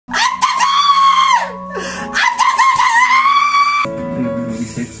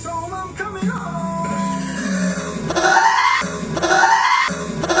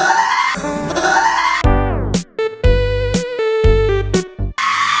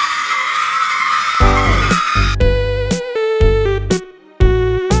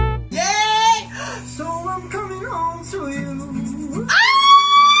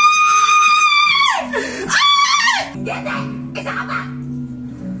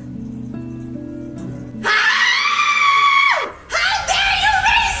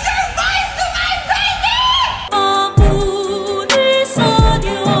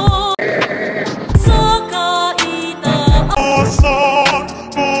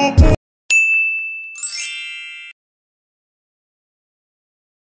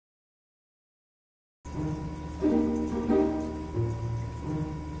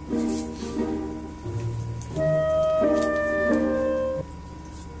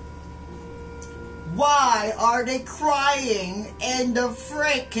Why are they crying in the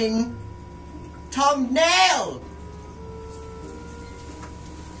freaking thumbnail?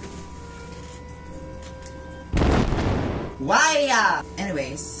 Why?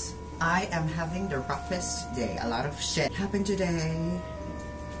 Anyways, I am having the roughest day. A lot of shit happened today.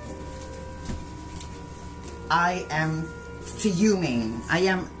 I am fuming.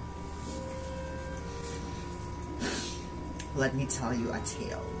 Let me tell you a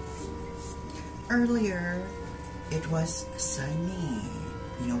tale. Earlier, it was sunny.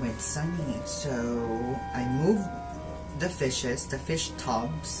 You know, it's sunny. So, I moved the fish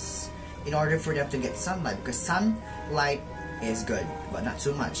tubs, in order for them to get sunlight. Because sunlight is good, but not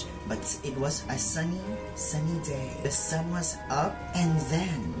too much. But it was a sunny day. The sun was up, and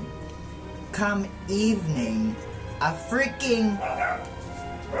then, come evening, a freaking...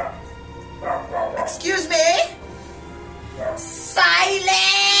 Excuse me?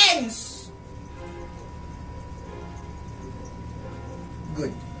 Silence!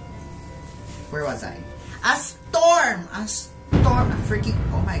 Good. Where was I? A storm, a freaking,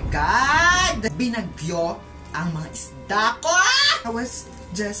 oh my god! Binagyo ang mga isda ko! I was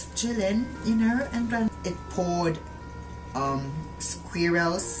just chilling, you know, and then it poured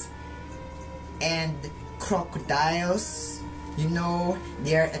squirrels and crocodiles, you know,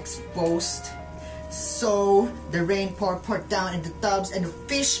 they're exposed. So the rain poured down in the tubs, and the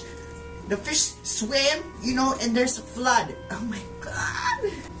fish swim, you know, and there's a flood. Oh my god!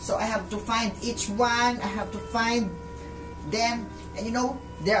 So I have to find each one. I have to find them, and you know,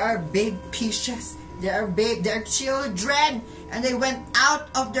 there are big fishes. There are children, and they went out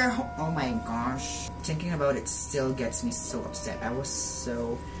of their home. Oh my gosh! Thinking about it still gets me so upset. I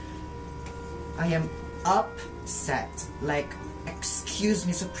am upset. Like, excuse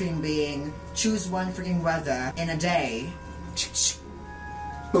me, Supreme Being. Choose one freaking weather in a day.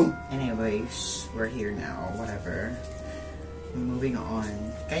 Boom. Anyways, we're here now. Whatever. Moving on.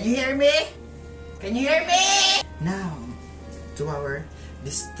 Can you hear me? Can you hear me? Now, to our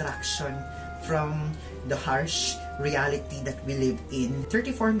distraction from the harsh reality that we live in.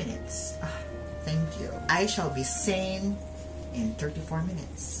 34 minutes. Thank you. I shall be sane in 34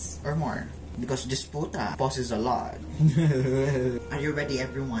 minutes or more. Because this puta pauses a lot. Are you ready,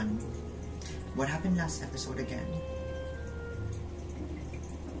 everyone? What happened last episode again?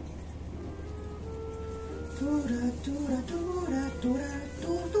 I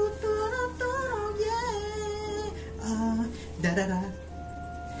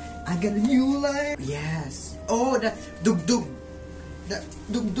got a new life. Yes. Oh, the dug. The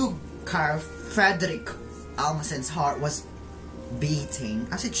dug. Carl Frederick Almasen's heart was beating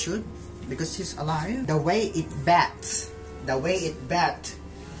as it should. Because he's alive. The way it bet,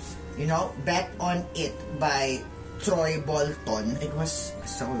 you know, bet on it by Troy Bolton. It was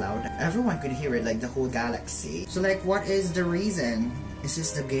so loud. Everyone could hear it, like the whole galaxy. So like, what is the reason? Is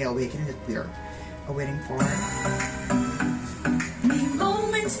this the gay awakening that we're waiting for?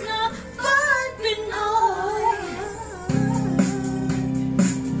 Moments na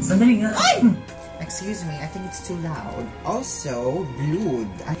Excuse me, I think it's too loud. Also, blood.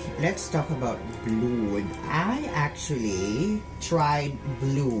 Let's talk about blood. I actually tried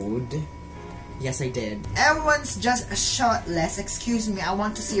blood. Yes, I did. Everyone's just a shot less. Excuse me, I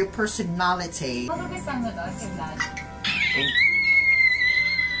want to see your personality.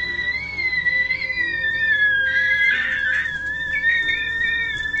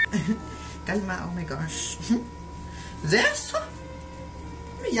 Kalma, oh my gosh. This?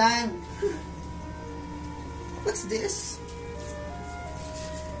 Ano yan? What's this?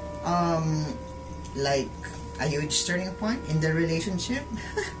 Like a huge turning point in the relationship?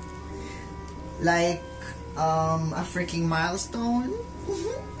 Like a freaking milestone?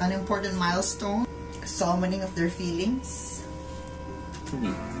 An important milestone? Summoning of their feelings?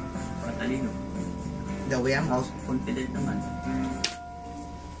 The way I'm also confident naman.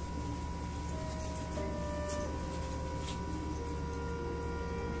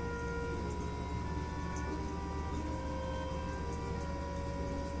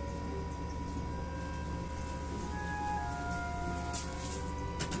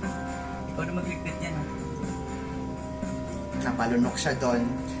 Napalunok siya doon.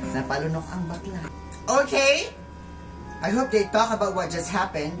 Napalunok ang bakla. Okay! I hope they talk about what just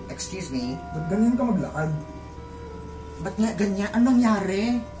happened. Excuse me. Ba't ganyan ka maglakad? Ba't nga ganyan? Anong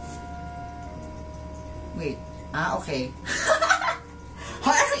nangyari? Wait. Okay.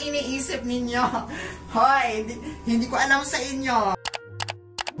 Hoy, ano iniisip ninyo? Hoy, hindi ko alam sa inyo.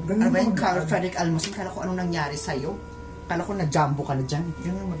 Ano ba yung Carl Frederick Almasen? Kala ko anong nangyari sa'yo? Kala ko na-jumbo ka na dyan.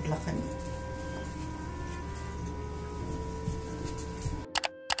 Ganyan maglakad.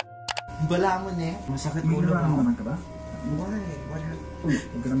 Bala mo ne. Masakit ulo mo. Naman ka ba? Why? What happened? Uy,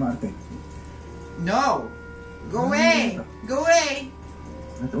 huwag ka na maarte. No! Go away! Go away!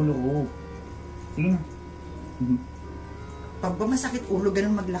 At ulo ko. Sige na. Pag ba masakit ulo,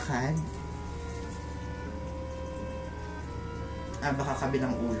 ganun maglakad? Baka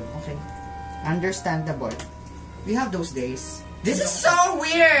kabilang ulo. Okay. Understandable. We have those days. This is so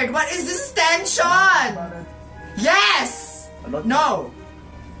weird! What is this tension? Yes! No!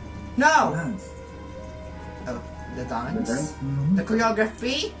 No! Oh, the dance? The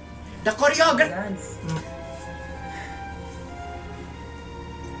choreography? The choreography!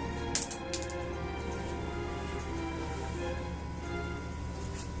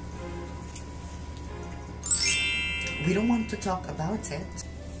 We don't want to talk about it.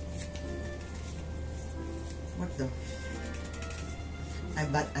 What the? Ay,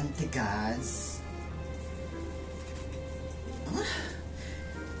 ba't antigas?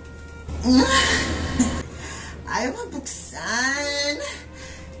 Ayaw mabuksan.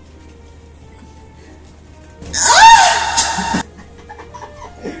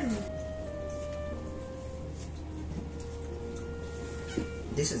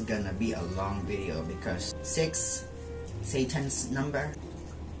 This is gonna be a long video because 6, Satan's number.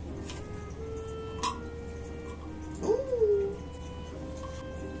 Ooh.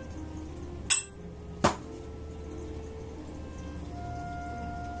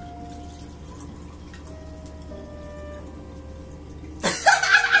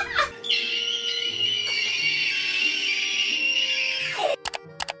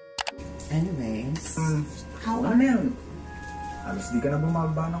 Anyways, how ano yun? Alas di ka na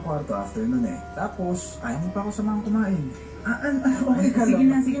bumaba ng kwarto after nun eh. Tapos, ayaw mo pa ako samahan kumain. Okay ka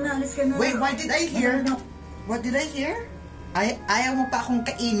lang. Sige na, alis ka na. wait, what did I hear? What did I hear? Ayaw mo pa akong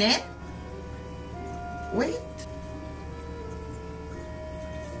kainin? Wait.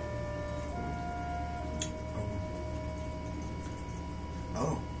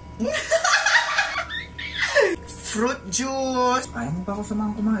 Oh. Fruit juice. Ayaw mo pa ako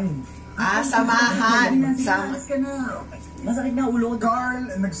samahan kumain. Samahan. Sige na, alis ka na. Masakit na ulo ko. Carl,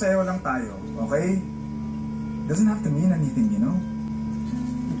 nagsayaw lang tayo, okay? Doesn't have to mean anything, you know?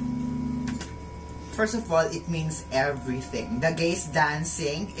 First of all, it means everything. The gays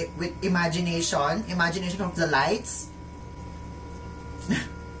dancing with imagination of the lights.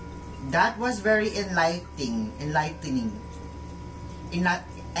 That was very enlightening.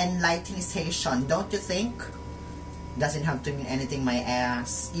 Enlightening station, don't you think? Doesn't have to mean anything, my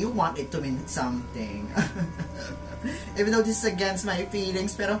ass. You want it to mean something. Even though this is against my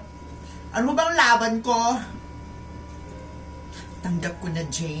feelings, pero ano bang laban ko? Tanggap ko na,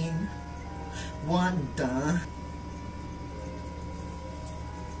 Jane. Wanda.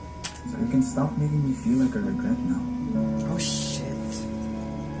 So you can stop making me feel like a regret now. Oh shit.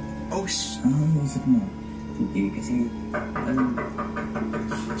 Oh shit. Ano ang naisip mo? Hindi, kasi,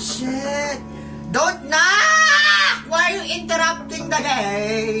 Shit! Don't na! Why are you interrupting the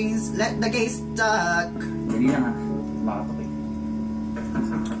gays? Let the gays talk. dali lang ha. Baka topic.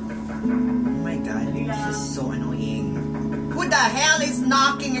 Oh my god, this is so annoying. Who the hell is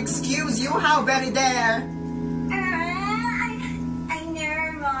knocking? Excuse you, how very dare? I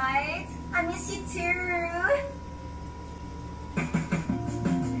know, right? I miss you too.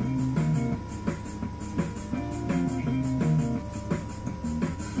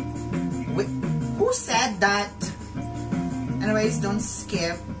 Wait, who said that? Anyways, don't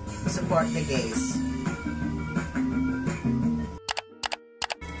skip. Support the gays.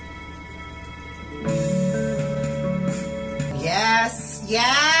 Yes!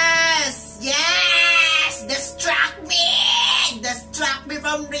 Yes! Yes! Distract me! Distract me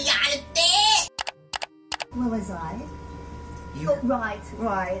from reality! Where was I? You, Oh, right.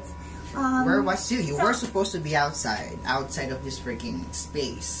 where was you? You were supposed to be outside of this freaking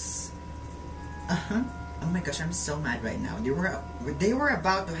space. Oh my gosh, I'm so mad right now. They were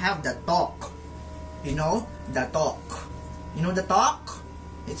about to have the talk. You know? The talk. You know the talk?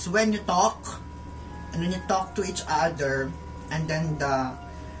 It's when you talk, and when you talk to each other, and then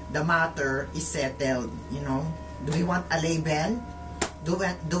the matter is settled, you know? Do we want a label? Do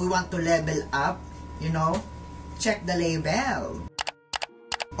we want to level up? You know? Check the label.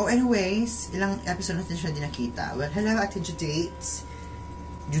 Oh, anyways, ilang episode natin siya din nakita. Well, hello, Ate Judith.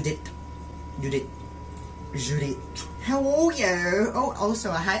 How are you? Oh, also,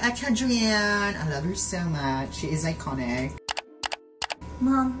 hi, Ate Julian. I love her so much. She is iconic.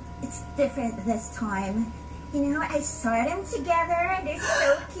 Mom, it's different this time. You know, I saw them together. They're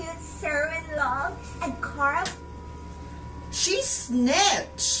so cute, so in love. And Carl, She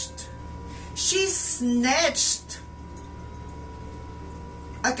snitched.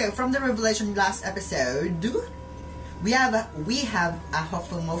 Okay, from the revelation last episode, we have a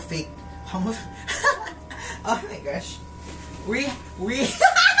homophobic oh my gosh. We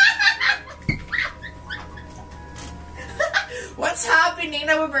What's happening?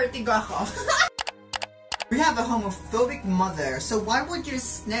 Nabavertigo ako. We have a homophobic mother, so why would you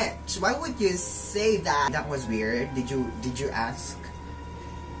snitch? Why would you say that? That was weird. Did you ask?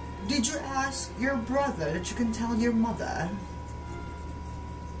 Did you ask your brother that you can tell your mother?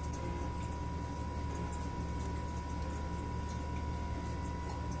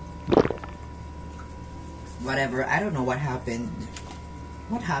 Whatever, I don't know what happened.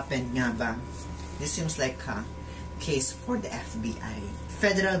 What happened nga ba? This seems like a case for the FBI.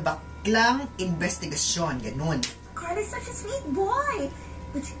 Federal baklang investigasyon, ganun. Carla's such a sweet boy.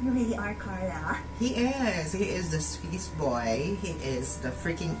 But you really are, Carla. He is the sweetest boy. He is the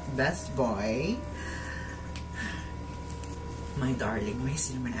freaking best boy. My darling, may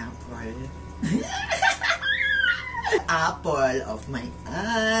cinnamon apple. Apple of my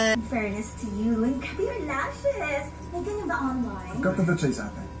eye. In fairness to you, look at your lashes. May ganyan ba online? Cut to the chase,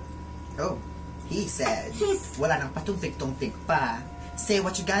 ate. Oh, he said, She's... wala nang patungtik-tungtik pa. Say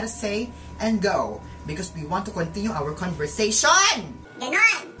what you gotta say and go. Because we want to continue our conversation.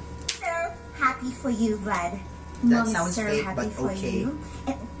 Ganon! So, happy for you, Vlad. That Mom's sounds so fake, happy but for okay. you.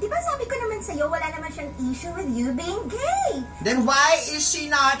 Eh, di ba sabi ko naman sa'yo, wala naman siyang issue with you being gay? Then why is she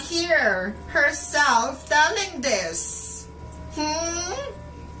not here herself telling this?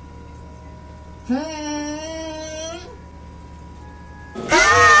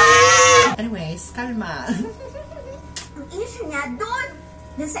 Anyways, kalma. Ang issue niya, doon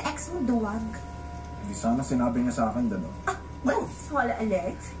sa ex mo duwag. Eh, sana sinabi niya sa akin doon. Well, spoiler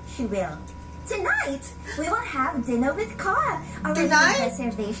alert, she will. Tonight, we will have dinner with Carl. Tonight?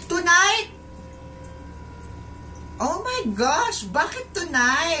 Reservation. Tonight? Oh my gosh, bakit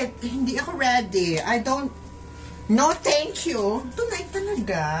tonight? Hindi ako ready. I don't... No, thank you. Tonight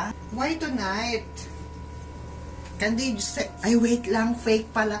talaga? Why tonight? Can they just say... Ay, wait lang.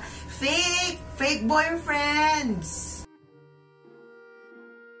 Fake pala. Fake! Fake boyfriends!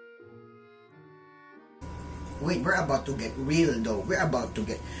 Wait, we're about to get real though. We're about to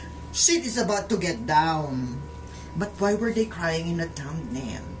get... Shit is about to get down. But why were they crying in the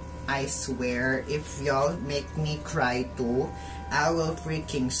thumbnail? I swear, if y'all make me cry too, I will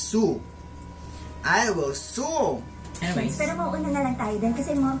freaking sue. I will sue. Anyways. Pero mauna na lang tayo din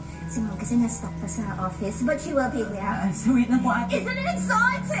kasi si mom kasi na-stuck pa sa office, but she will be there. Sweet na po, ate. Isn't it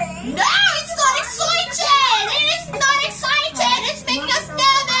exciting? No, it's not exciting! It is not exciting! It's making us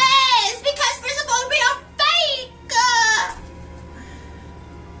nervous! Because we're supposed to be a fake!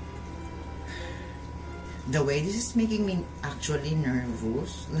 The way this is making me actually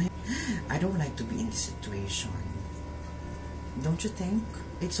nervous, like, I don't like to be in this situation. Don't you think?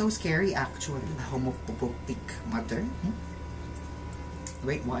 It's so scary actually. A homophobic mother.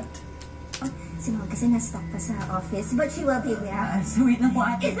 Wait, what? Si mom kasi na-stuck pa sa office, but she will be there. Sweet na po,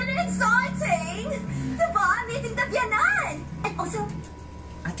 ate. Isn't it exciting? Diba? Meeting tabyanan! And also,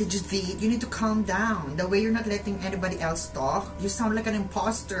 Ate Judith, you need to calm down. The way you're not letting anybody else talk, you sound like an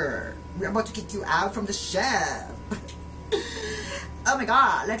imposter. We're about to kick you out from the ship. Oh my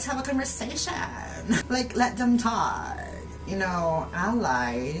god, let's have a conversation. Like, let them talk. You know,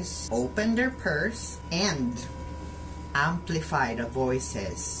 allies open their purse and amplify the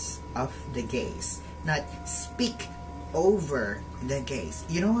voices of the gays, not speak over the gays.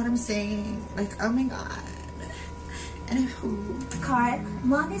 You know what I'm saying? Like, oh my god. Carl,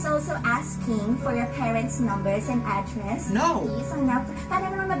 mom is also asking for your parents' numbers and address. No. Please, para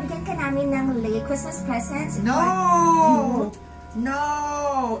naman mabigyan ka namin ng late Christmas presents. No!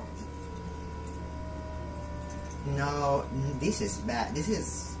 No! No, this is bad. This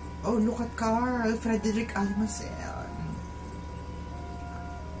is... Oh, look at Carl. Frederick Almacen.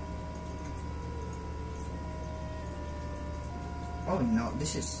 Oh no,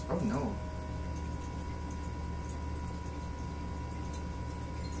 this is... Oh no.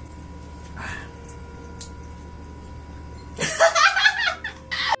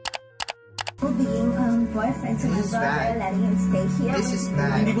 Being boyfriend to my This is brother, bad. letting him stay here. This is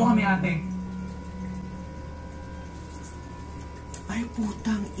bad. Hindi po kami, ate. Ay,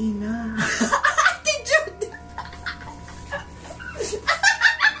 putang ina. Ate Jude!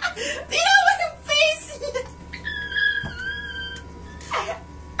 Tingnan mo yung face niya.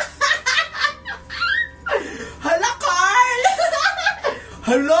 Hala, Carl!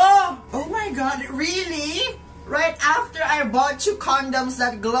 Hala! Oh my god, really? Right after I bought you condoms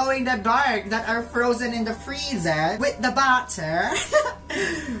that glow in the dark, that are frozen in the freezer with the butter.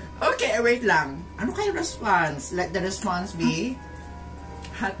 Okay, wait lang. Ano kayo response? Let the response be,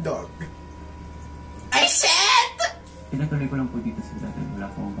 hotdog. I said! Pinatuloy ko lang po dito sa dati. Wala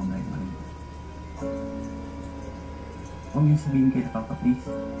po akong pamay na rin. Huwag niyo sabihin kay Papa, please.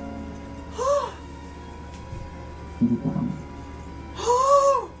 Hindi po kami.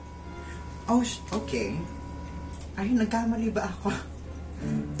 Oh, okay. Ay, nagkamali ba ako?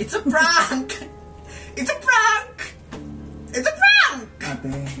 It's a prank! It's a prank! It's a prank!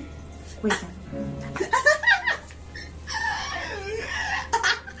 Ate, Wait lang.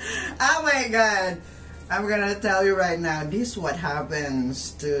 Oh my god! I'm gonna tell you right now, this is what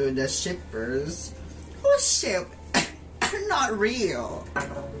happens to the shippers who ship are not real.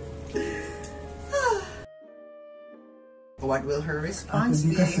 What will her response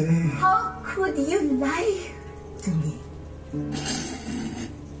hindi be? kasi. How could you lie to me?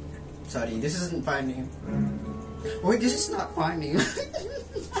 Sorry, this isn't funny. Wait, this is not funny.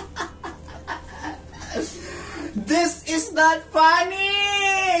 This is not funny!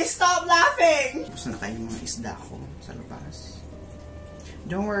 Stop laughing! Gusto na kayo yung mga isda ko sa labas.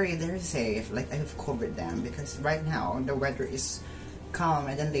 Don't worry, they're safe. Like, I have covered them because right now, the weather is calm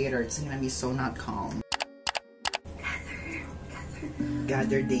and then later, it's gonna be so not calm.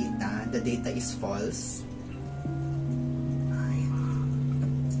 Gather data. The data is false.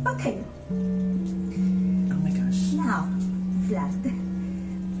 Okay, Oh my gosh. now, Vlad,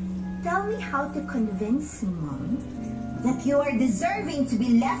 tell me how to convince Mom that you are deserving to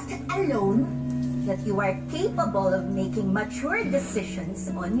be left alone, that you are capable of making mature decisions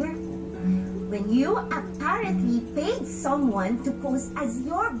on your own. When you apparently paid someone to pose as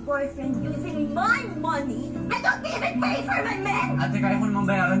your boyfriend using my money, I don't even pay for my men! Ate, kaya ko naman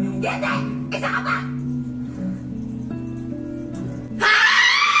bayaran yung... Hindi! Isa ka pa!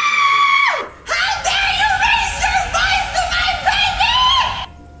 How dare you raise your voice to my baby!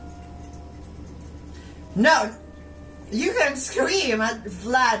 No! You can scream at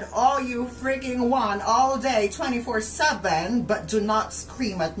Vlad all you freaking want all day, 24/7, but do not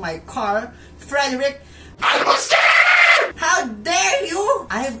scream at my car, Frederick. I was scared! How dare you!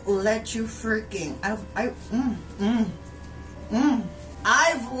 I've let you freaking. I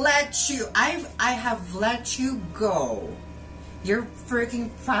have let you go. Your freaking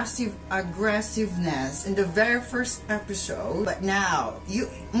passive aggressiveness in the very first episode, but now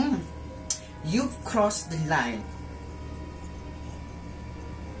you've crossed the line.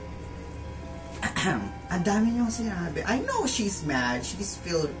 Ang dami niyong sinabi. I know she's mad. She's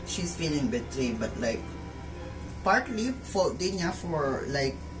feeling betrayed, but like partly fault din niya for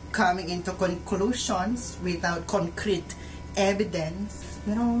like coming into conclusions without concrete evidence.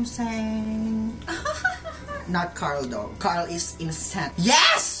 You know what I'm saying? Not Carl though. Carl is innocent.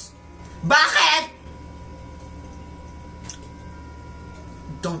 Yes! Bakit?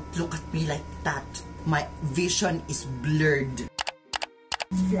 Don't look at me like that. My vision is blurred.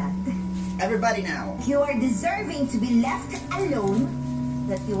 Vlad, Everybody now. you are deserving to be left alone,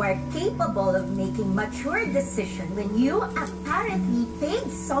 that you are capable of making mature decisions when you apparently paid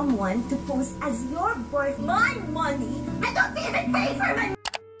someone to pose as your boyfriend. My money? I don't even pay for my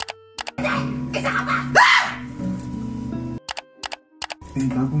Hindi! Isa ka pa! Eh,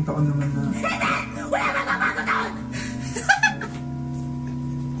 bagong taon naman na. Hindi! Wala ba ka bago taon?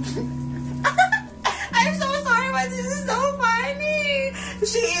 I'm so sorry, but this is so funny.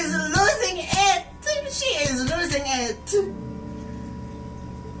 She is losing it. She is losing it.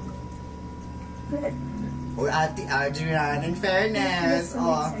 But Oh, Ate Adrian, in fairness. I'm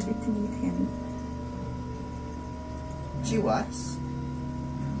Oh, excited to meet him. she was.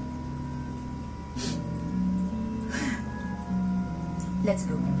 Let's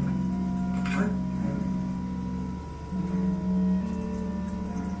go.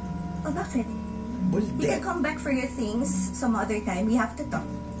 Oh, bakit? You can Bulte. come back for your things some other time. We have to talk.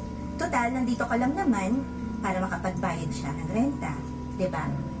 Total, nandito ka lang naman para makapagbayad siya ng renta. Diba?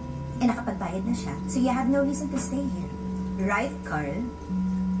 Eh, nakapagbayad na siya. So you have no reason to stay here. Right, Carl?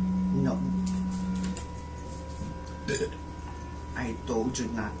 No. I told you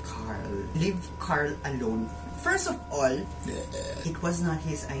not, Carl. Leave Carl alone. First of all, it was not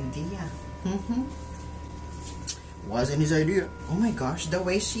his idea. Wasn't his idea. Oh my gosh, the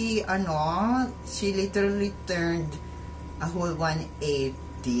way she literally turned a whole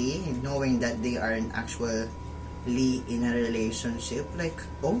 180, knowing that they are actually in a relationship. Like,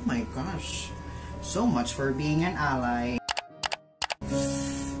 oh my gosh. So much for being an ally.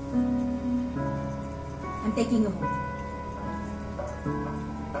 I'm taking you home.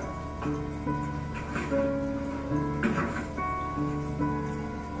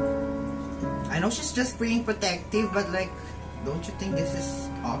 I know she's just being protective, but like, don't you think this is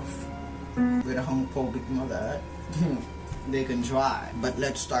off? With a homophobic mother. they can try. But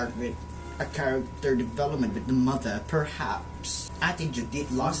let's start with a character development with the mother, perhaps. Ate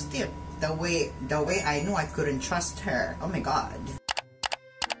Judith lost it. The way I knew I couldn't trust her. Oh my god.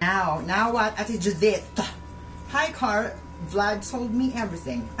 Now what, Ate Judith? Hi, Carl. Vlad told me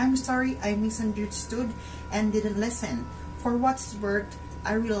everything. I'm sorry I misunderstood and didn't listen. For what's worth,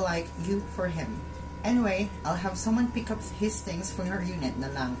 I really like you for him. Anyway, I'll have someone pick up his things for your unit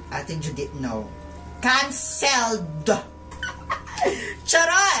na lang. Ate Judith, no. Cancelled!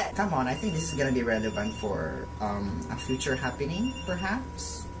 Charot! Come on, I think this is gonna be relevant for a future happening,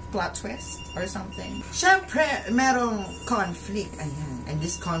 perhaps? Plot twist or something. Syempre, merong conflict. Ayan. And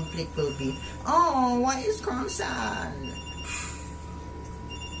this conflict will be, oh, why is Carl sad?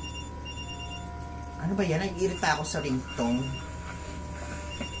 Ano ba yan? Nag-irita ako sa ringtone.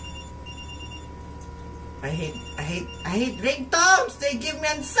 I hate ringtones! They give me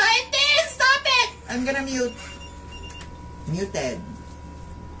anxiety! Stop it! I'm gonna mute. Muted.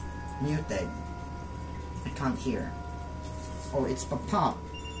 I can't hear. Oh, it's pop.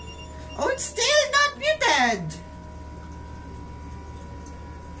 Oh, it's still not muted!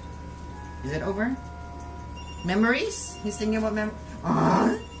 Is it over? Memories? He's thinking about memories.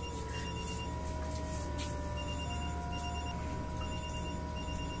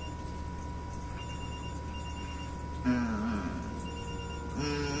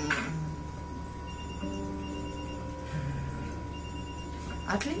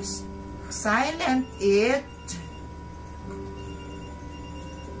 At least silent it.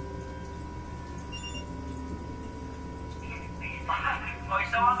 Hoy,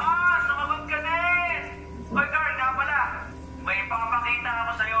 sa wakas! Sumagot ka din! Hoy, Carl, nga pala! May ipapakita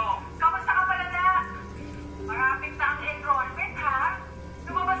ako sa'yo. Kamusta ka pala na? Marapit na ang enrollment, ha?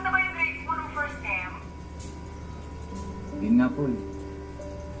 Lumabas na ba yung grades mo nung first sem? Yun nga po eh.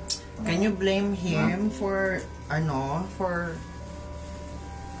 Can you blame him for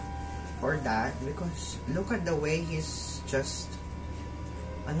that? Because look at the way he's just,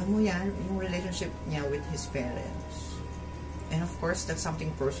 alam mo yan, yung relationship niya with his parents. And of course, that's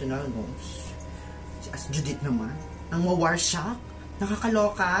something personal, no? As Judith naman, nang ma-warshock,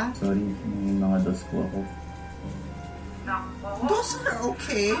 nakakaloka. Sorry, may mga dos po ako. Those are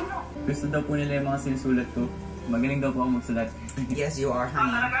okay. Gusto daw po nila yung mga sinusulat ko. Magaling daw po ako magsulat. Yes, you are,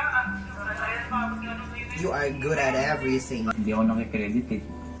 honey. You are good at everything. Hindi ako nakikredit eh.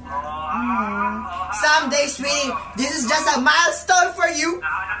 Someday, sweetie, this is just a milestone for you.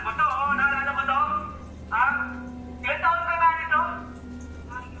 Naalala mo to? Naalala mo to? Ha? Ilan taon ka na nito?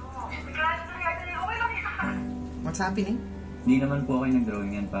 Class 3, okay lang yan. What's happening? Hindi naman po ako yung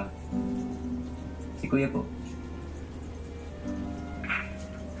nag-drawing yan pa. Si Kuya po.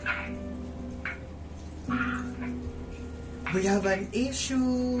 We have an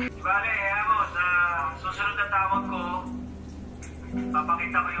issue. Bale, mo, sa susunod na tawag ko,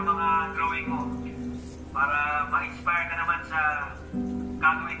 papakita ko yung mga drawing mo para ma-inspire ka naman sa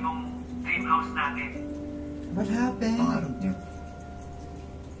gagawin mong dream house natin. What happened? Pangarap niyo.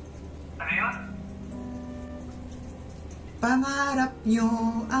 Ano yun? Pangarap nyo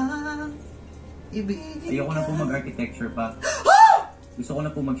ang ibigin. Ayoko na po mag-architecture pa. Gusto ko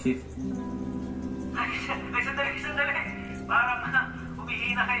na po mag-shift. Ay, sandali. Parang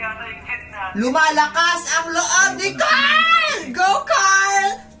humihina ka yata yung head na. Lumalakas ang loob ni Carl! Go, Carl!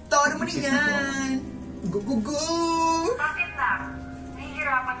 Todo mo na yan! Go! Bakit na?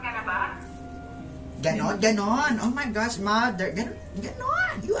 Nahihirapan ka na ba? Ganon. Oh my gosh, mother.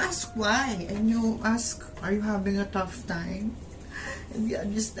 Ganon. You ask why. And you ask, are you having a tough time? And we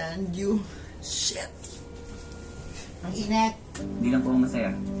understand you. Shit. Ang init. Hindi lang po ako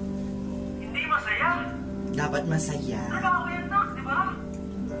masaya. Hindi masaya. Dapat masaya. Trabaho yan, Nak, di ba?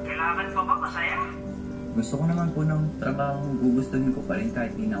 Kailangan pa ba masaya? Gusto ko naman po ng trabaho gugustuhin ko pa rin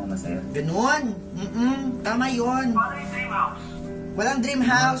kahit hindi na ako masaya. Ganon. Tama yun. Paano yung dream house? Walang dream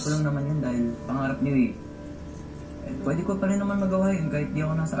Pangarap house. ko lang naman yun dahil pangarap niyo eh. Pwede ko pa rin naman magawa yun kahit di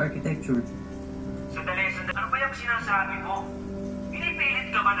ako nasa architecture. Sandali. Ano ba yung sinasabi mo? Pinipilit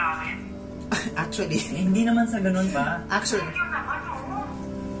ka ba namin? Actually. Hindi naman sa ganun pa. Actually. Yun naman, oo.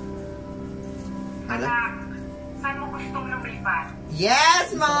 Hala? Anak, saan mo gustong lumipat?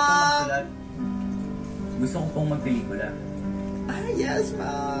 Yes, Gusto ko pong mom! magsulat. Gusto ko pong magpelikula. Yes,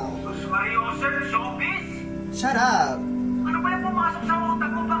 mom. Sus Mario, sir, showbiz? Shut up. Ano ba yung pumasok sa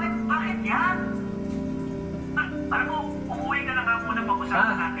utak mo? Bakit yan? Alam mo, umuwi ka na nga muna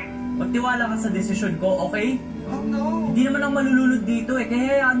pag-usapan natin. Magtiwala ka sa desisyon ko, okay? Oh no. Hindi naman ako malulunod dito eh. Kaya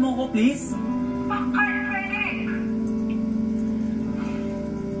hayaan mo ko, please. Bakit, Frederick?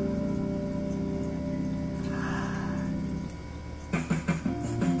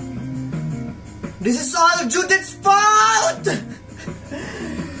 Do This is all Judith's fault!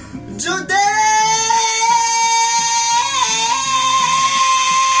 Judith!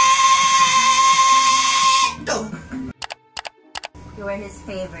 You were his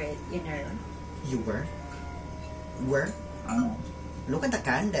favorite, you know. You were? Were? Ano? Look at the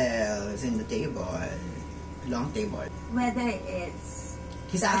candles in the table. Long table. Whether it's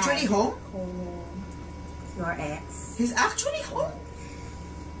He's actually home? home, your ex. He's actually home?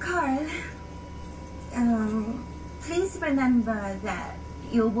 Carl, please remember that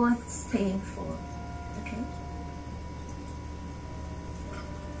you're worth staying for, okay?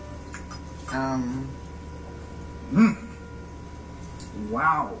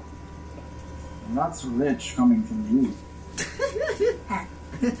 Wow. That's rich coming from you.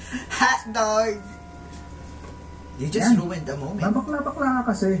 Hot dog! You just ruined the moment. Nabakla-bakla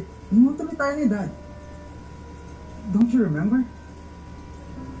ka kasi. Hinutuloy tayo ni Dad. Don't you remember?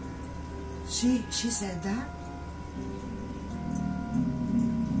 She said that?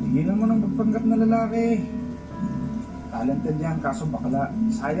 Tigilan mo ng magpanggap na lalaki. Talented yan, kaso bakla.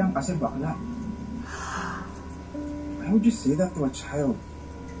 Sayang kasi bakla. Why would you say that to a child?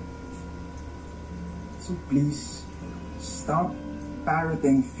 So please, stop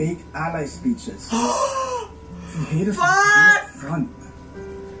parroting fake ally speeches. You hate us What? front.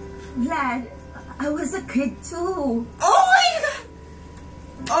 Vlad, I was a kid too. Oh my god!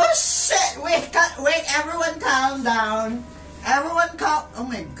 Oh shit! Wait, everyone calm down. Everyone calm. Oh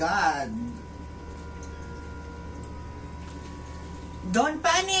my god. Don't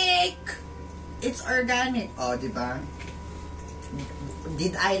panic! It's organic. Oh, diba?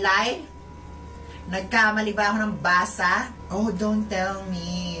 Did I lie? Nagkamali ba ako ng basa? Oh, don't tell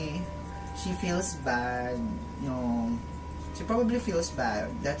me. She feels bad. No. She probably feels bad.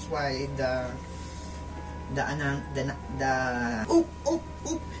 That's why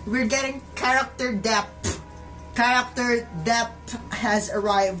we're getting character depth. Character depth has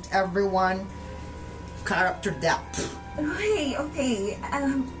arrived, everyone. Character depth. Okay.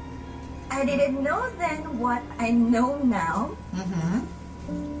 I didn't know then what I know now.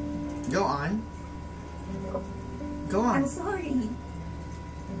 Go on. Go on. I'm sorry.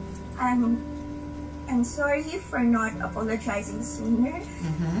 I'm sorry for not apologizing sooner.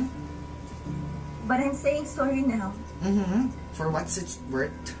 But I'm saying sorry now. For what's it's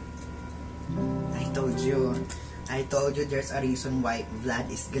worth. I told you there's a reason why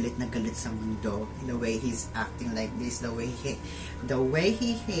Vlad is galit na galit sa mundo. The way he's acting like this, the way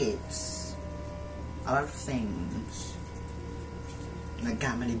he hates a lot of things.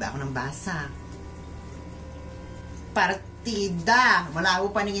 Nagkamali ba ako ng basa? Partida! Malabo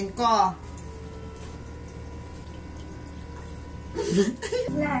paningin ko.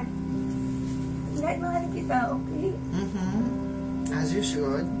 Vlad, mahal kita, okay? As you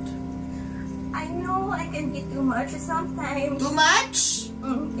should. I know I can be too much sometimes. Too much?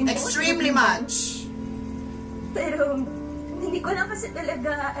 Extremely much. Pero, hindi ko lang kasi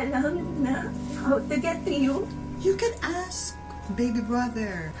talaga alam na how to get to you. You can ask, baby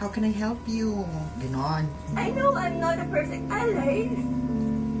brother. How can I help you? Ganon. I know I'm not a perfect ally.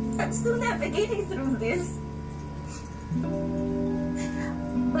 I'm still navigating through this.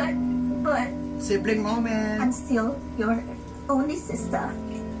 But, Sibling moment. I'm still your only sister.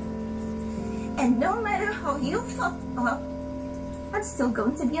 And no matter how you fuck up, I'm still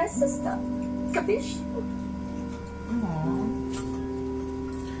going to be your sister. Kapish? Aww.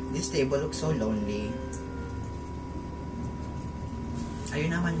 This table looks so lonely.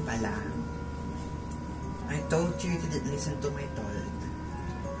 Ayun naman pala. I told you didn't listen to my told.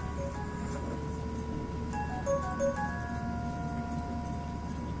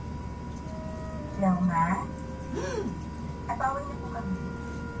 No, ma. Atawin niyo po kami.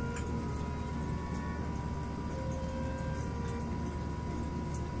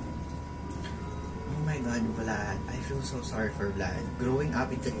 Oh my God, Vlad. I feel so sorry for Vlad. Growing up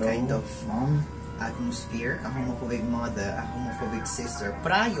in that kind of Mom? atmosphere, a homophobic mother, a homophobic sister,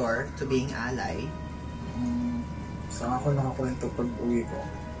 prior to being ally. Saan ako nakakwento pag uwi ko?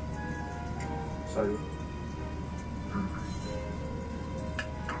 Sorry.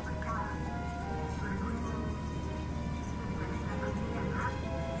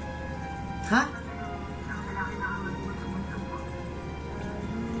 Huh?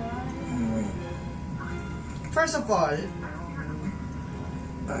 Anyway, First of all,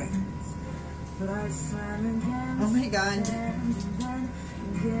 bye. oh my God.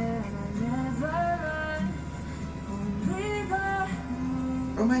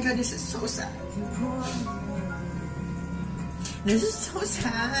 Oh my God, this is so sad. This is so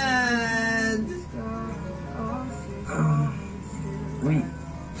sad. Wait,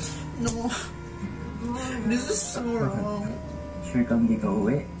 No. This is so wrong. Sure kang di ka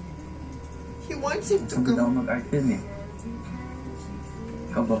uwi? He wants him to Sabi daw go. mag-art film eh.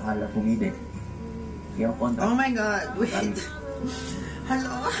 Ikaw bahala pumili. Kaya ako ang Oh my God, wait.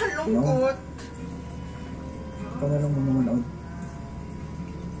 Hello, halungkot. Ikaw na lang mamanood.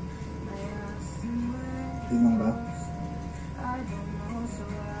 Tingnan ba?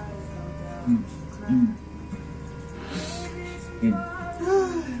 Yun.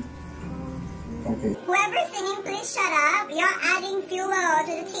 Okay. Whoever's singing, please shut up. You're adding fuel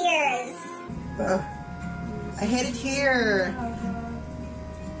to the tears. I hate it here.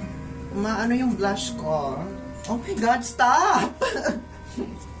 Ano yung blush ko? Oh my God, stop!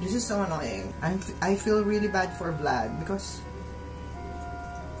 This is so annoying. I feel really bad for Vlad because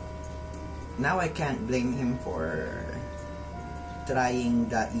now I can't blame him for trying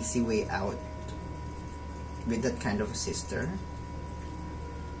the easy way out with that kind of a sister.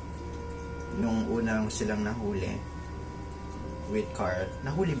 Yung unang silang nahuli with Carl.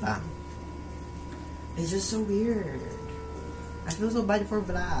 Nahuli ba? It's just so weird. I feel so bad for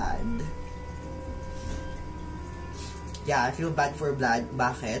Vlad. Yeah, I feel bad for Vlad.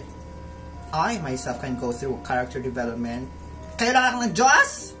 Bakit? I myself can go through character development. Kayo lang ako ng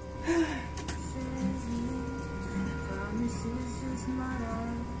Diyos!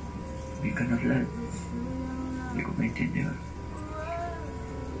 Hindi ka na Vlad. Hindi ko maintindihan.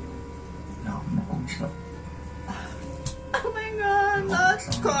 Wala akong makausap. Oh my God, not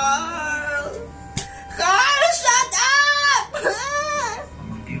Carl! Carl, shut up!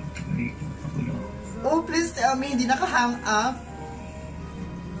 Hindi ako tumigil. Magulo. Oh, please tell me, hindi naka-hang up.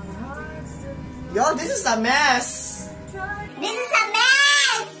 Yo, this is a mess! This is a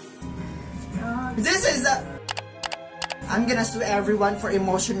mess! This is a... I'm gonna sue everyone for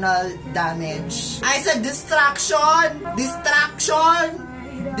emotional damage. I said distraction! Distraction!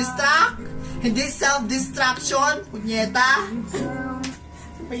 Distract! Hindi self-distraction! Punyeta!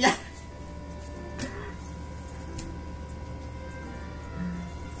 Ayan.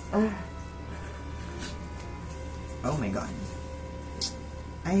 Oh my God.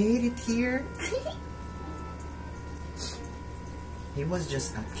 I hate it here. He was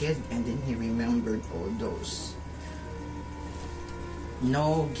just a kid and then he remembered all those.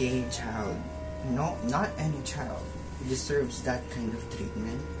 No gay child, no, not any child deserves that kind of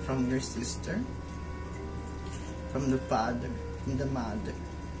treatment from your sister, from the father, from the mother.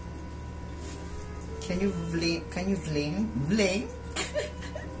 Can you blame? Can you blame?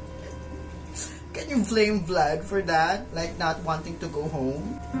 Can you blame Vlad for that? Like not wanting to go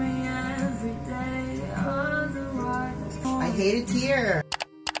home? I hate it here.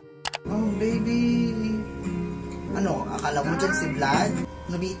 Oh, baby. Ano, akala mo dyan si Vlad?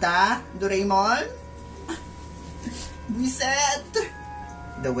 Nobita? Doraemon? Reset!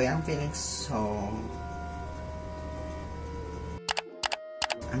 The way I'm feeling so...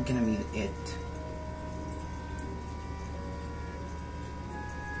 I'm gonna mute it.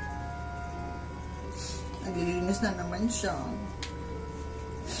 Naglilinis na naman siya.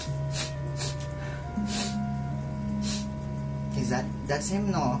 That's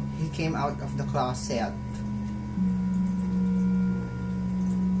him, no? He came out of the closet.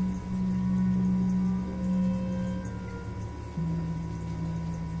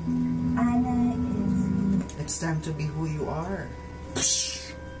 Anna is... It's time to be who you are.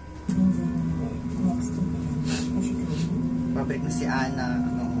 Next to me. Pabrik na si Anna.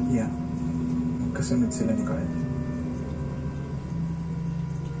 Ano? Yeah. Kasunod sila ni Carl.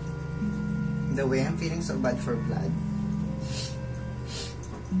 The way I'm feeling so bad for Vlad.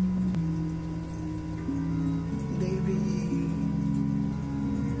 Baby.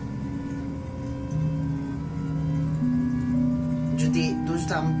 Judy, do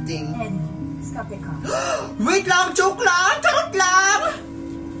something. Ed, stop the car. Wait lang! Joke lang! Charot lang!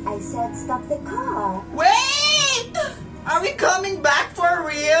 I said stop the car. Wait! Are we coming back for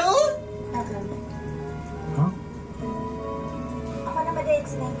real? Huh? Ako na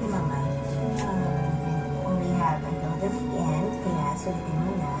mag-explain kay Mama. Only have until the weekend, kaya sulitin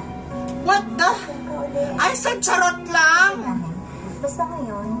mo na. What the? Saan ka ulit? I said charot lang! Basta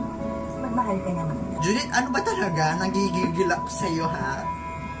ngayon, magmahal ka naman. Judith, ano ba talaga? Nagigigil ako sa'yo, ha?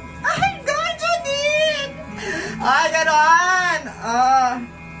 Ay, God, Judith! Ay, ganon!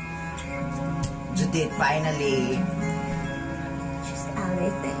 Judith, finally. Just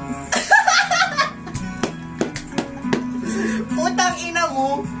our things. Putang ina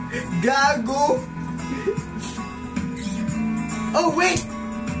mo! Gago! Oh, wait!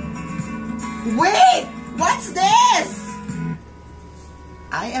 Wait! What's this?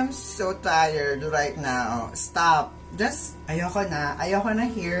 I am so tired right now. Stop. Just, ayoko na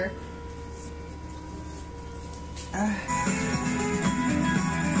here. Go,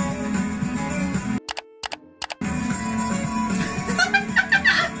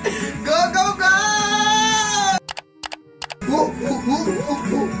 go, go!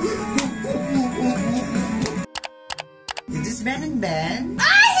 Is this Ben and Ben? Ah,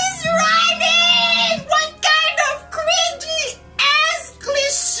 he's riding! What kind of cringy ass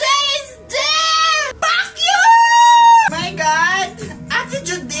cliche is this? Fuck you! My God! Ate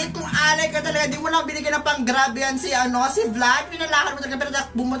Judith, kung alay ka talaga, di mo lang binigyan ng pang-grab yan si Vlad. Pinalakan mo talaga, pero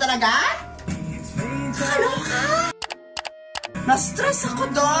takbo mo talaga? Kaloka! Na-stress ako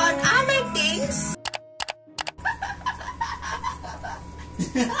doon. Alay things.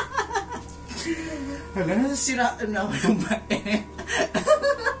 Hala, nasiraan na ako yung bae.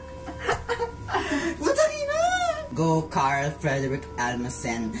 Butanina! Go, Carl Frederick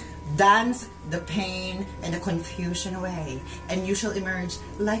Almasen. Dance the pain and the confusion away, and you shall emerge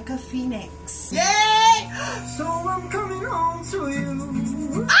like a phoenix. Yay! So I'm coming home to you.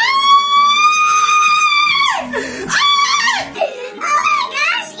 Oh my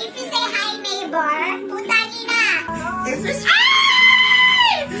gosh! If you say hi, neighbor, putangin na! If it's...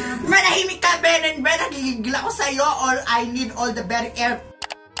 Ay! Manahimik ka, Ben and Ben. Nagigigil ako sa'yo. All I need, all the better air.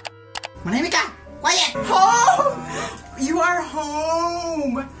 Manahimik ka! Quiet! Home! You are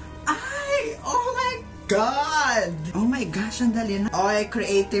home! Ay! Oh my God! Oh my gosh, ang dali na. Oy,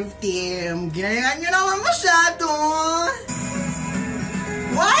 creative team. Ginalingan nyo naman masyado.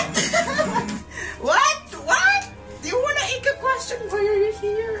 What? What? What? Do you wanna ask a question? Why are you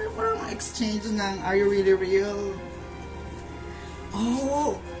here? Parang exchange ng, are you really real?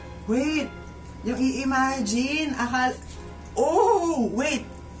 Oh, wait. Yung i-imagine, oh, wait.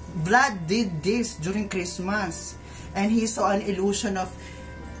 Vlad did this during Christmas. And he saw an illusion of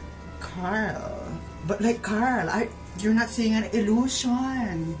Carl. But like Carl, you're not seeing an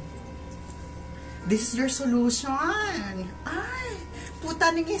illusion. This is your solution. Ay,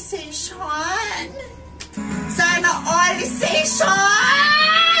 putaningization. Sana all-ization!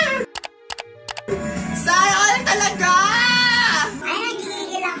 Sana all talaga! Ay,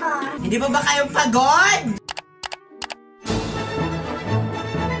 nagigil ako. Hindi ba kayo pagod?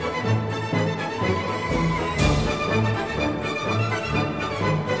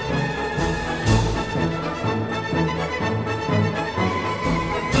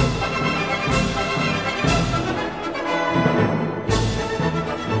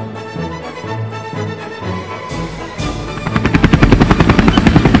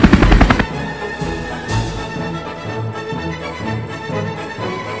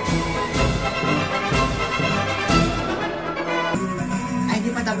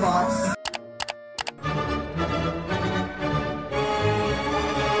 Boss.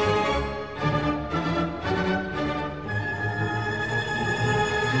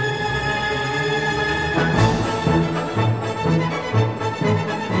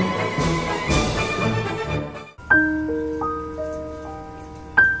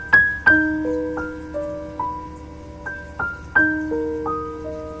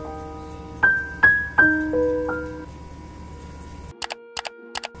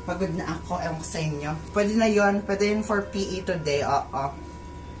 Pagod na ako, ewan ko sa inyo. Pwede na yun, pwede yun for PE today, oo.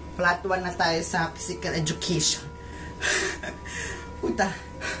 Flat 1 na tayo sa physical education. Puta.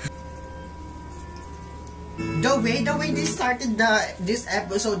 The way they started this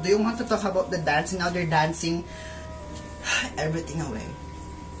episode, do you want to talk about the dance? Now they're dancing everything away.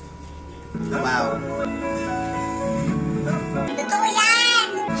 Wow. Totoo yan!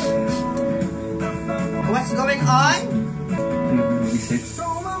 What's going on? So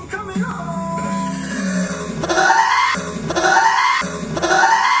I'm coming home.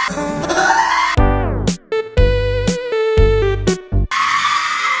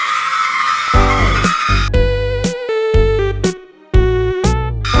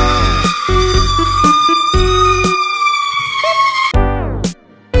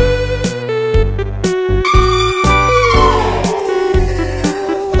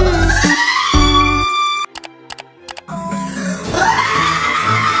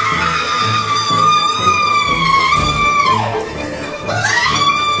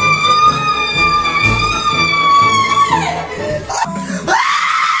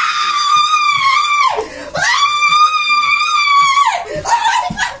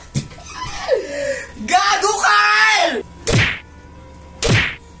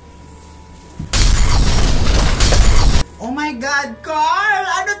 Oh my God, Carl!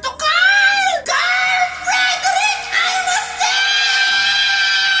 Ano to, Carl? Carl Frederick Almasen!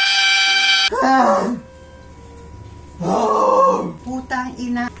 Oh, putang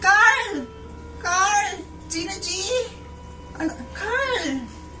ina. Carl! Carl! Gina G! Ano? Carl!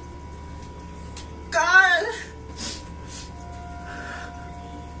 Carl!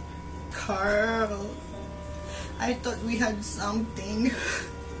 Carl. I thought we had something.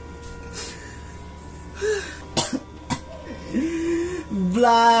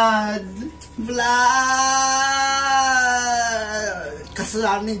 Blood! Blood!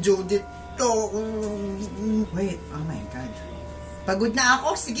 Kasalanan ni Judith to. Wait, oh my God. Pagod na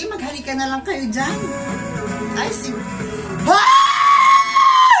ako. Sige, maghali ka na lang kayo dyan. Ay,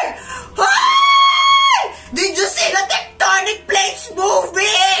 Hoy! Hoy! Did you see the tectonic plates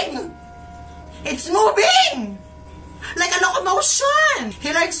moving? It's moving! Like a locomotion!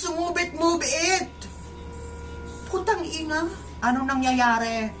 He likes to move it. Putang ina. Anong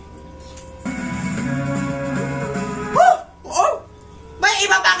nangyayari? Oh! Oh! May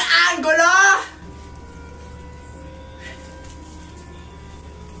iba pang angulo!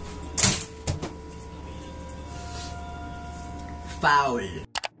 Foul.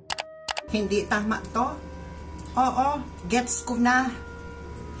 Hindi tama to. Oo, gets ko na.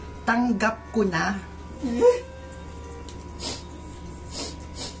 Tanggap ko na.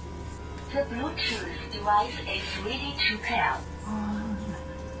 The Bluetooth device is ready to pair.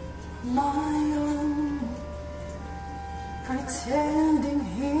 My own, pretending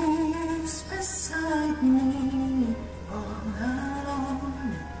he's beside me all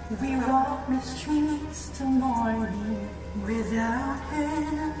alone. We walk the streets till morning without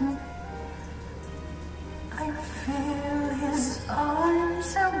him. I feel his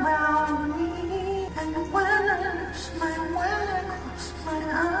arms around me, and when I lose my cross my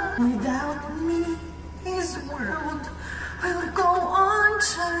eyes, without me, his world will go on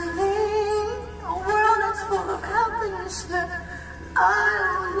turning. A world that's full of happiness that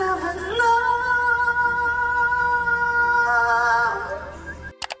I'll never know.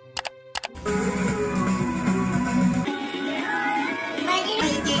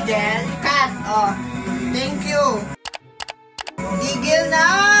 Digil, cut. Oh, thank you. Digil na!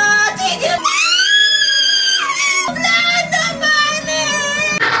 Digil na! Wala naman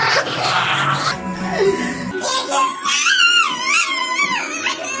eh!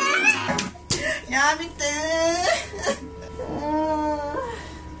 Yamit eh!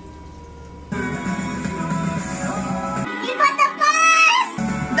 Ipatapos!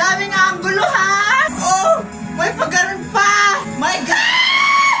 Daming angulo ha! Oh! May pagkaroon pa! My God!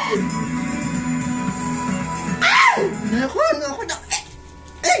 Naku, na.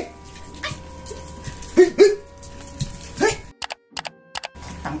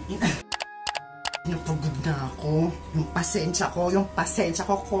 Tangina. Napagod na ako. Yung pasensya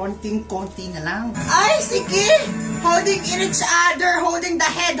ko, konting-konti na lang. Ay, sige! Holding in each other, holding the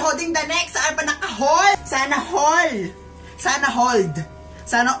head, holding the neck. Saan pa naka-hold? Sana hold. Sana hold.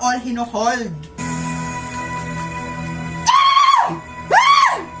 Sana all hino-hold.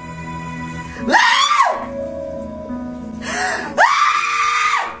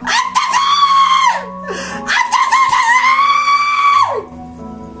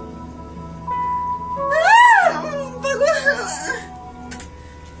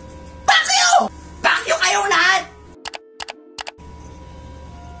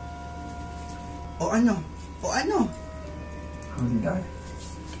 O ano? How did I?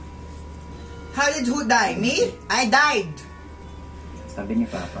 How did who die? Me? I died. Sabi ni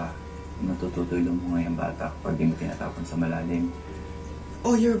Papa, matututulong mo ngayong bata pag di mo tinatapon sa malalim.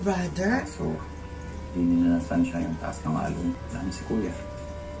 Oh, your brother? So, hindi nilasan siya yung taas ng alon. Wala na si Kuya.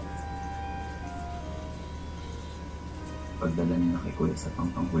 Pagdala niya kay Kuya sa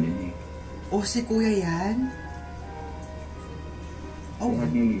pangpanghuli niya. Oh, si Kuya yan? Oh. They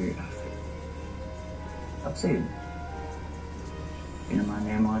had New Year after. Tapos yun,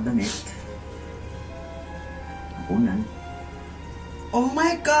 pinamana yung mga damit. Napunan. Oh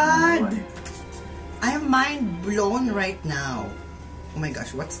my God! I'm mind blown right now. Oh my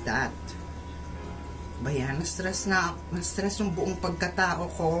gosh, what's that? Bayan, na-stress yung buong pagkatao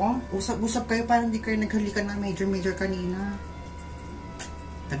ko. Usap-usap kayo parang hindi kayo naghalikan ng major kanina.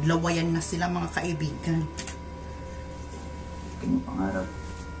 Naglawayan na sila mga kaibigan. Kanyang pangarap.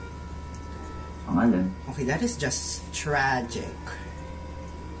 Pangalan. Okay, that is just tragic.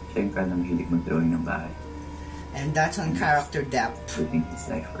 Siya yung kanang hilig mag-drawing ng bahay. And that's on character depth. Putting his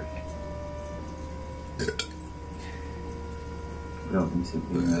life for him. Grabe si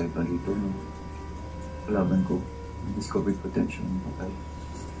Kuya Revil ito, no? Kalaban ko, discovered potential ng patay.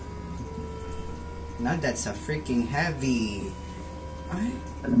 Now that's a freaking heavy. Ay?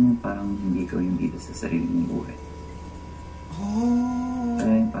 Alam mo, parang hindi ikaw yung bida sa sarili mong buhay. Oh.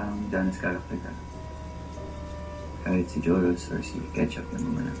 Kaya yung parang Janus character ka. Kahit si Joros or si Ketchup na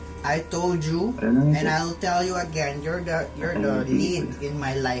naman. I told you, and I'll tell you again, you're the lead in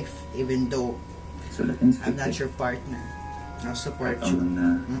my life, even though I'm not your partner. I'll support you.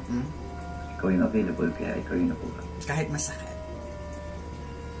 ikaw yung available, kaya ikaw yung nakuha. Kahit masakit.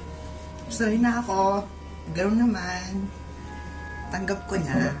 Sorry na ako. Ganoon naman. Tanggap ko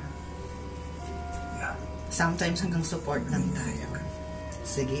na. Sometimes hanggang support lang tayo.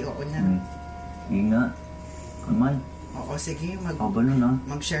 Sige, oo na. Sige nga. Kaman. Oo, sige.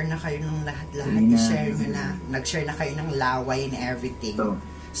 Mag-share na kayo ng lahat-lahat. I-share nyo na. Nag-share na kayo ng laway and everything.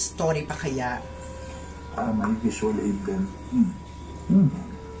 Story pa kaya. May visual aid din.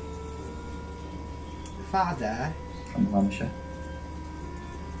 Father? Kamukha mo siya.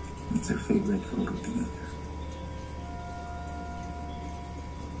 It's her favorite photo together.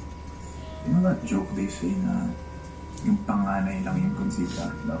 You know that joke they say na yung panganay lang yung conceived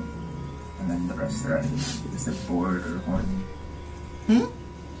out of love, and then the rest are because they're bored or horny?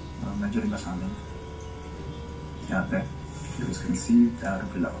 Medyo rin ba sa amin? Yate, it was conceived out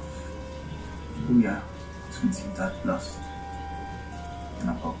of love. Kuya was conceived out of lust.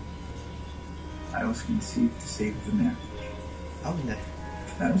 And ako, I was conceived to save the marriage. Oh, no.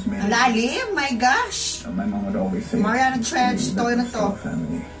 That was marriage. Lalim? My gosh! My mom would always say, Mariana Trench, story na to.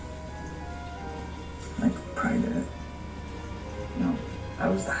 Family. Like pride in it. You know, I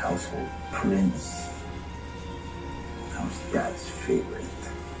was the household prince. I was Dad's favorite.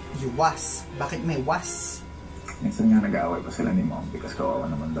 You was? Bakit may was? Minsan nga nag-aaway pa sila ni Mom because kawawa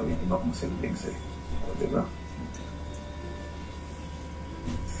naman daw yung iba kong siblings eh. O, diba?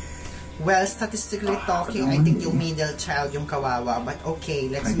 Well, statistically talking, I think yung middle child yung kawawa. But okay,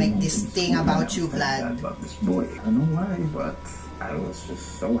 let's make this thing about you, Vlad. About this boy. I don't know why, but I was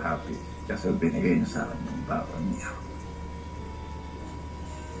just so happy. Kasi binigay niya sa akin yung papa niya.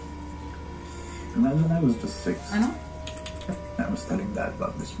 Imagine I was just 6. Ano? I was telling Dad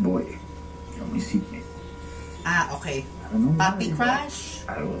about this boy. Yung may seatmate. Okay. I don't know Puppy why, crush?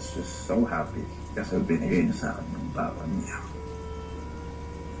 I was just so happy. Kasi binigay niya sa akin yung papa niya.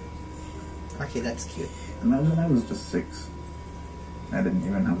 Okay, that's cute. Imagine I was just 6. I didn't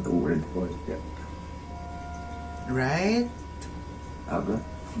even have the word for it yet. Right? Aga?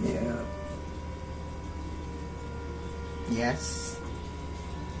 Yeah. Yes.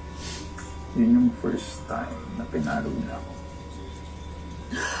 Yun yung first time na pinalo niya ako.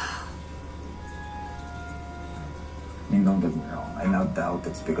 I mean, don't get me wrong. I now doubt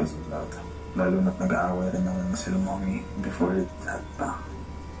it's because of that. Lalo na't nag-aaway rin naman na sila mommy before that pa.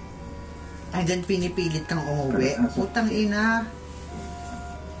 And then pinipilit kang umuwi. Putang ina.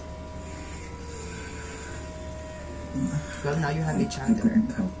 Well, now you have each I other.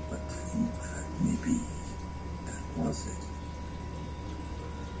 couldn't help but think that maybe that was it.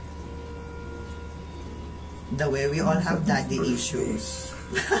 The way we all have daddy issues.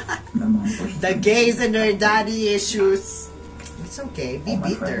 Naman po siya. The gays and their daddy issues. It's okay. Be All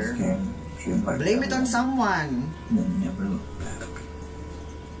my bitter. friends came. She invited Blame it on everyone. someone. Then never looked back.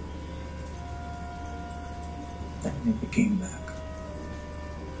 Then he came back.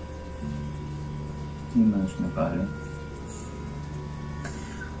 Who knows my father?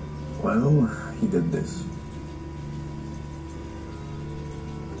 Well, he did this.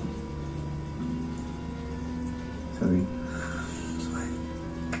 Sorry.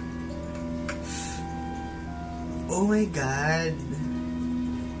 Oh my God.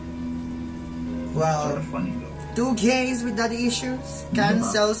 Sort Well, of funny though. two gays with daddy issues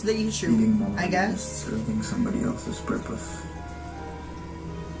cancels the issue, Feeling more I like guess. serving somebody else's purpose.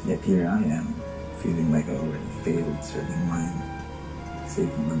 Yet here I am, feeling like I already failed serving mine,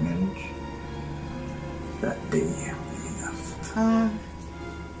 saving the marriage. That day we left.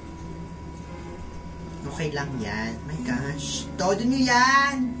 Okay lang yan. My gosh. Todo nyo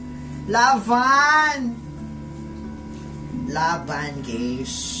yan. Laban! Laban,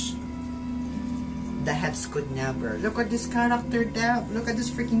 guys. The Heps could never. Look at this character depth. Look at this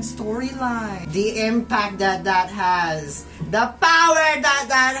freaking storyline. The impact that that has. The power that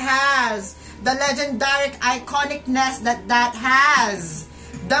that has. The legendary iconicness that that has.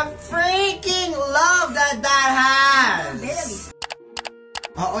 The freaking love that that has.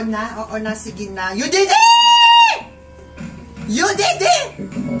 Oo na, sige na. You did it! You did it!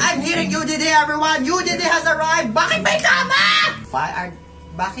 I'm hearing you did it, everyone. You did it has arrived. Bakit may kama?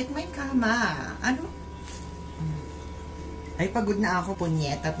 Bakit may kama? Ano? Ay, pagod na ako.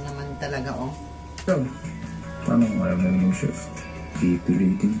 Punyetat naman talaga, oh. So, paano kung ayaw na yung shift?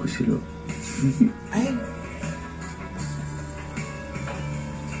 Pipilitin ko sila. Ay.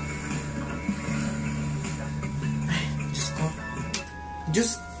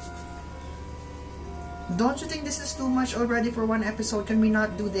 Just don't you think this is too much already for one episode? Can we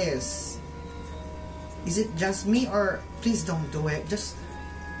not do this? Is it just me or please don't do it? Just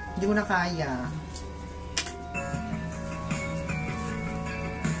hindi ko na kaya.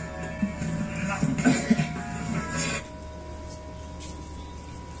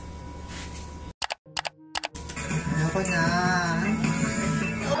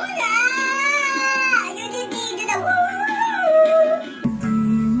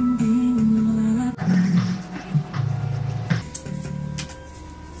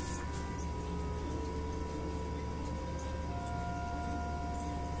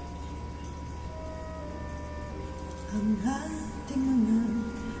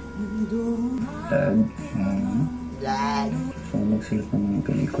 Dad, Lad. gusto ko magsulat ng mga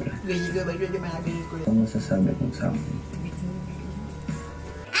pelikula. Gusto ko magsulat ng mga pelikula. Ano masasabi mo sa akin?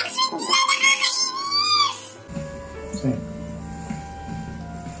 Kasi,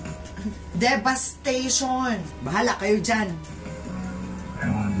 Devastation! Bahala kayo dyan.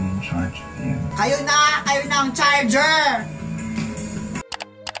 I want to be in charge of you. Kayo na ang charger!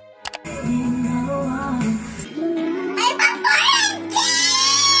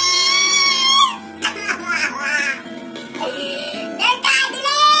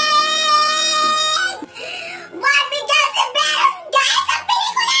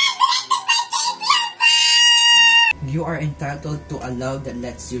 You are entitled to a love that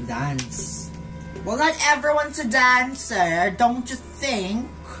lets you dance. Well, not everyone's a dancer, don't you think?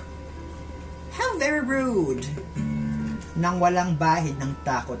 How very rude. Nang walang bahid ng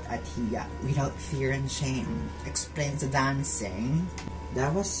takot at hiya, without fear and shame, explains the dancing.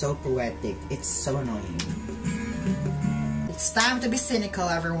 That was so poetic. It's so annoying. It's time to be cynical,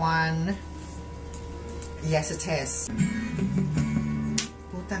 everyone. Yes, it is.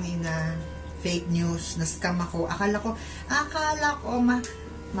 Putang ina. Fake news, na-scam ako. Akala ko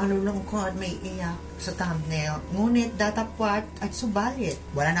malulungkot, may iyak sa thumbnail. Ngunit, datapwat at subalit.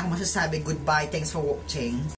 Wala na akong masasabi. Goodbye. Thanks for watching.